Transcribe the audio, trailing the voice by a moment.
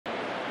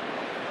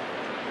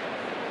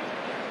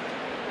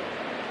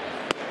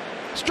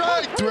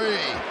Strike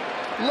three.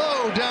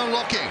 Low down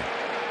looking.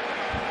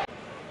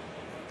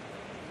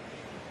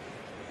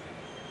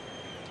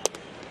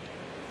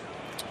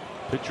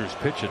 Pitcher's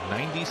pitch at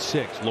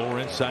 96, lower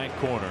inside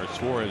corner.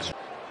 Suarez.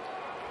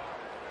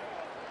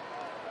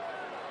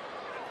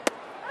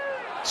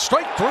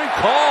 Strike three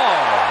call.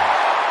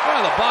 Right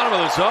at the bottom of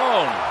the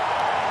zone.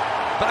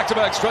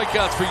 Back-to-back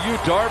strikeouts for you,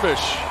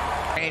 Darvish.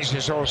 Changed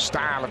his whole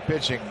style of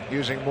pitching,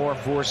 using more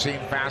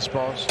four-seam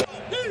fastballs.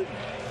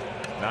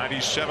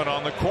 97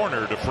 on the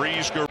corner to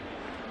freeze.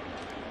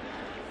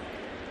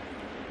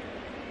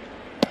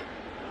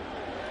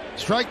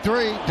 Strike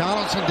three.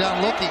 Donaldson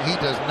down looking. He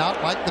does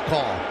not like the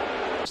call.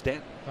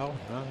 Stanton. Oh,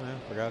 no, man.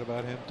 Forgot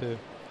about him, too.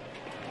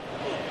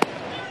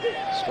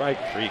 Strike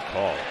three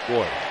call.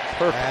 Boy,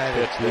 perfect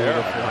pitch there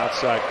on the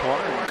outside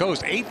corner.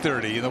 Coast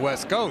 8:30 in the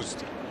West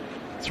Coast.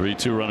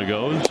 3-2 runner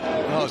goes.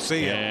 Oh,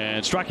 see ya.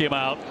 And struck him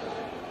out.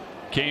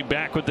 Came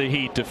back with the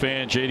heat to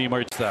fan J.D.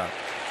 Martinez.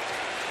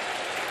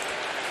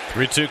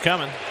 3-2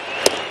 coming.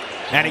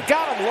 And he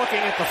got him looking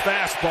at the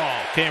fastball.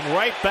 Came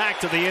right back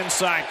to the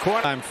inside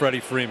corner. Time Freddie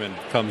Freeman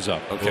comes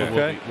up.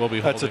 Okay. We'll be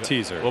That's a holding,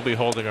 teaser. We'll be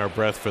holding our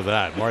breath for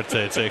that.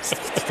 Marte takes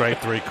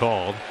strike three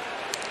called.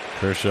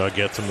 Kershaw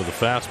gets him to the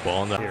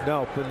fastball.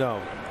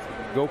 No.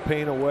 Go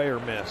paint away or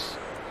miss.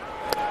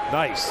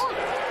 Nice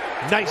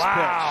pitch.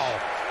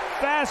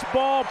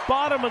 Fastball,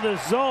 bottom of the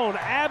zone.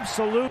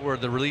 Absolute. Where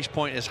the release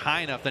point is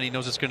high enough, then he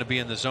knows it's going to be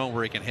in the zone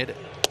where he can hit it.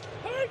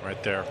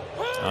 Right there.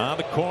 On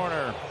the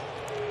corner.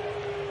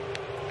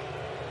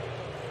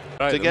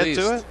 To get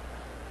to it.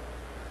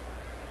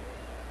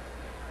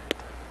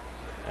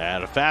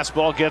 And a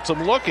fastball gets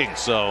him looking.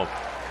 So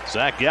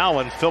Zach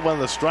Gallen filling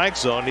the strike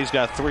zone. He's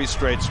got 3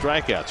 straight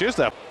strikeouts. Here's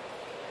that.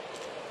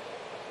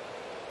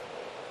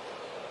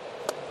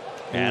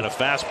 And a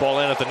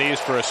fastball in at the knees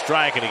for a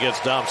strike, and he gets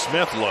Dom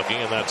Smith looking,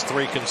 and that's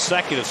 3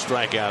 consecutive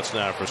strikeouts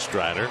now for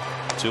Strider.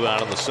 2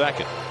 out in the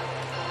second.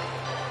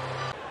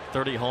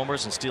 30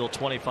 homers and steal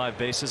 25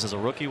 bases as a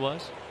rookie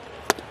was.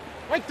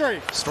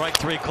 Strike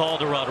three call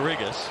to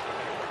Rodriguez.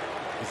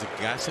 Is it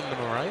gassing to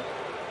the right?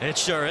 It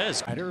sure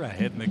is.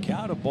 Ahead in the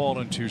count, a ball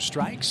and 2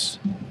 strikes.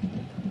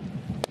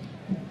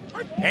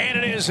 And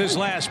it is his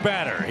last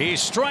batter. He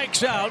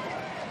strikes out.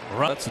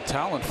 That's a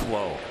talent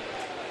flow.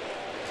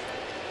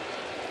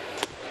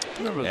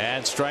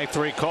 And strike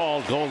three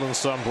called. Golden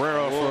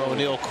sombrero for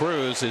O'Neal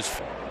Cruz.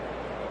 1-2.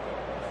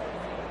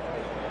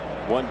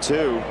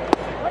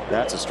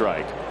 That's a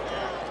strike.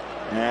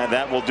 And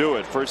that will do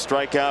it. First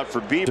strikeout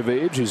for B. Of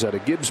age, he's out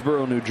of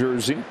Gibbsboro, New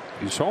Jersey.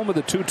 He's home with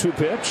a 2-2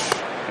 pitch,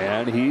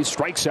 and he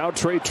strikes out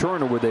Trey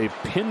Turner with a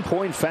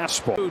pinpoint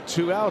fastball.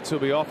 2 outs. He'll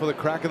be off with a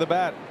crack of the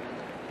bat.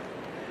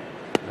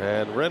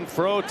 And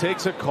Renfroe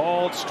takes a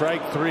called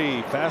strike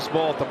three.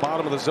 Fastball at the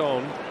bottom of the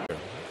zone.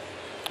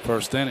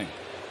 First inning.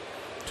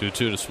 2-2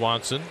 to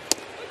Swanson.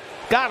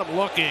 Got him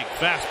looking.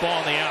 Fastball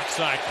on the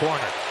outside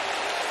corner.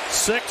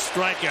 6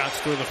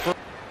 strikeouts through the first.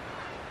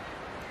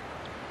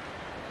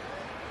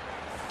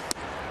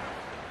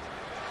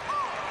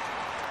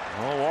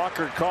 Oh,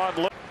 Walker caught.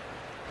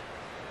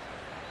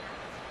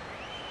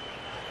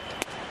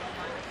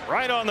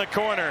 Right on the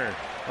corner.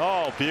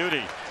 Oh,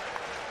 beauty.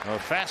 A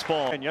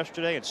fastball. And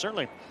yesterday, and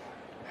certainly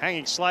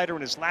hanging slider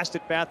in his last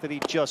at bat that he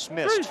just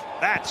missed.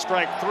 That's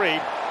strike 3.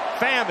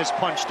 Pham is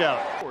punched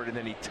out. And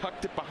then he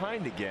tucked it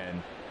behind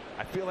again.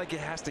 I feel like it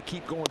has to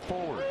keep going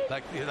forward.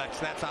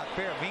 That's not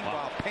fair.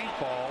 Meanwhile,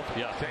 paintball.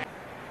 Yeah.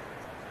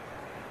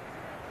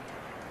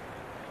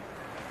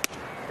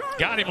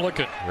 Got him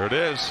looking. There it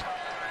is.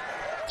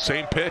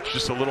 Same pitch,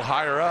 just a little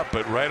higher up,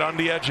 but right on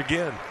the edge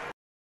again.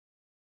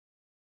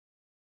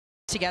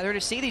 Together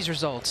to see these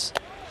results.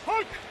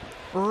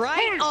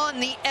 Right on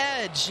the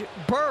edge.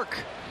 Burke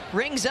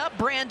rings up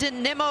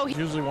Brandon Nimmo.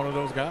 Usually one of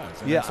those guys.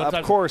 Yeah,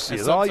 of course he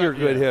is. All your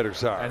good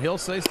hitters are. And he'll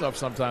say stuff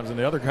sometimes, and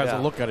the other guys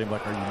will look at him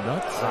like, "Are you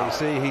nuts?" So you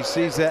see, he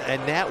sees that,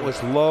 and that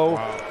was low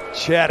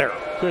cheddar.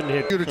 Couldn't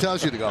hit. Computer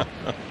tells you to go.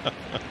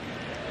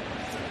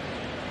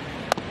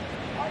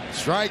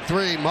 Strike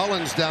three.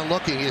 Mullins down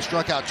looking. He has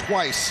struck out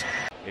twice.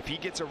 If he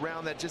gets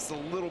around that just a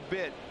little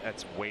bit,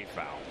 that's way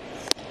foul.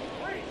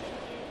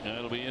 And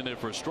it'll be in there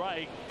for a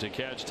strike to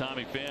catch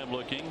Tommy Pham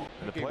looking.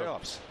 In the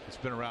playoffs. It's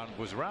been around,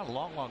 was around a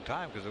long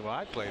time because when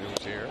I played, it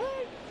was here.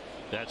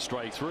 That's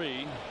strike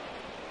 3.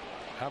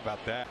 How about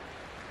that?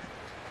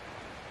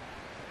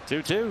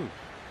 2-2.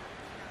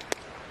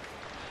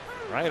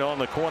 Right on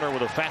the corner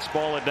with a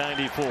fastball at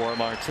 94.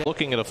 Martin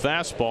looking at a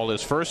fastball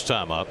his first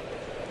time up.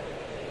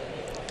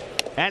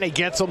 And he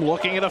gets him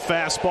looking at a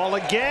fastball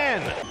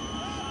again.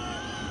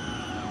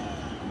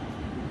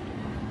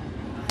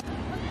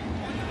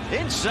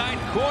 Inside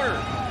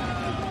corner.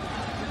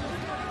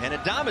 And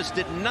Adames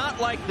did not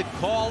like the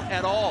call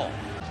at all.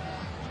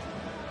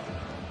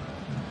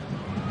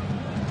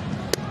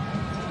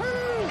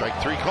 Strike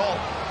 3 call.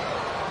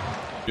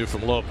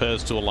 From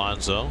Lopez to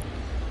Alonso.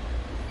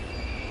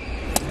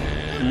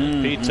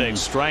 And he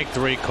takes strike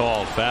 3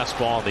 called.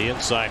 Fastball on the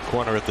inside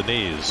corner at the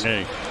knees.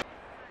 Hey.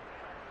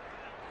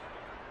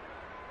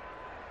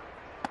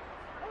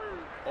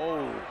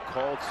 Oh,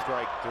 called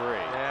strike 3.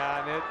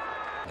 Yeah, and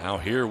Now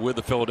here with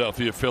the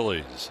Philadelphia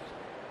Phillies.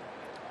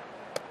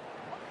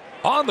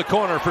 On the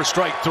corner for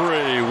strike 3.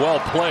 Well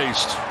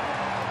placed.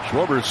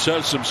 Schwarber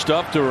says some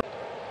stuff to her.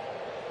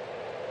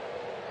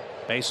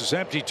 Base is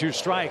empty, 2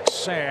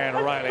 strikes, and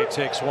Riley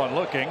takes one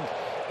looking,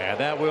 and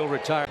that will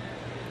retire.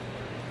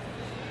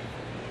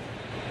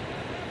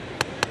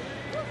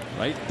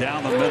 Right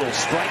down the middle,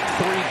 strike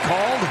 3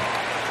 called.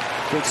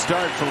 Good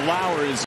start for Lauer.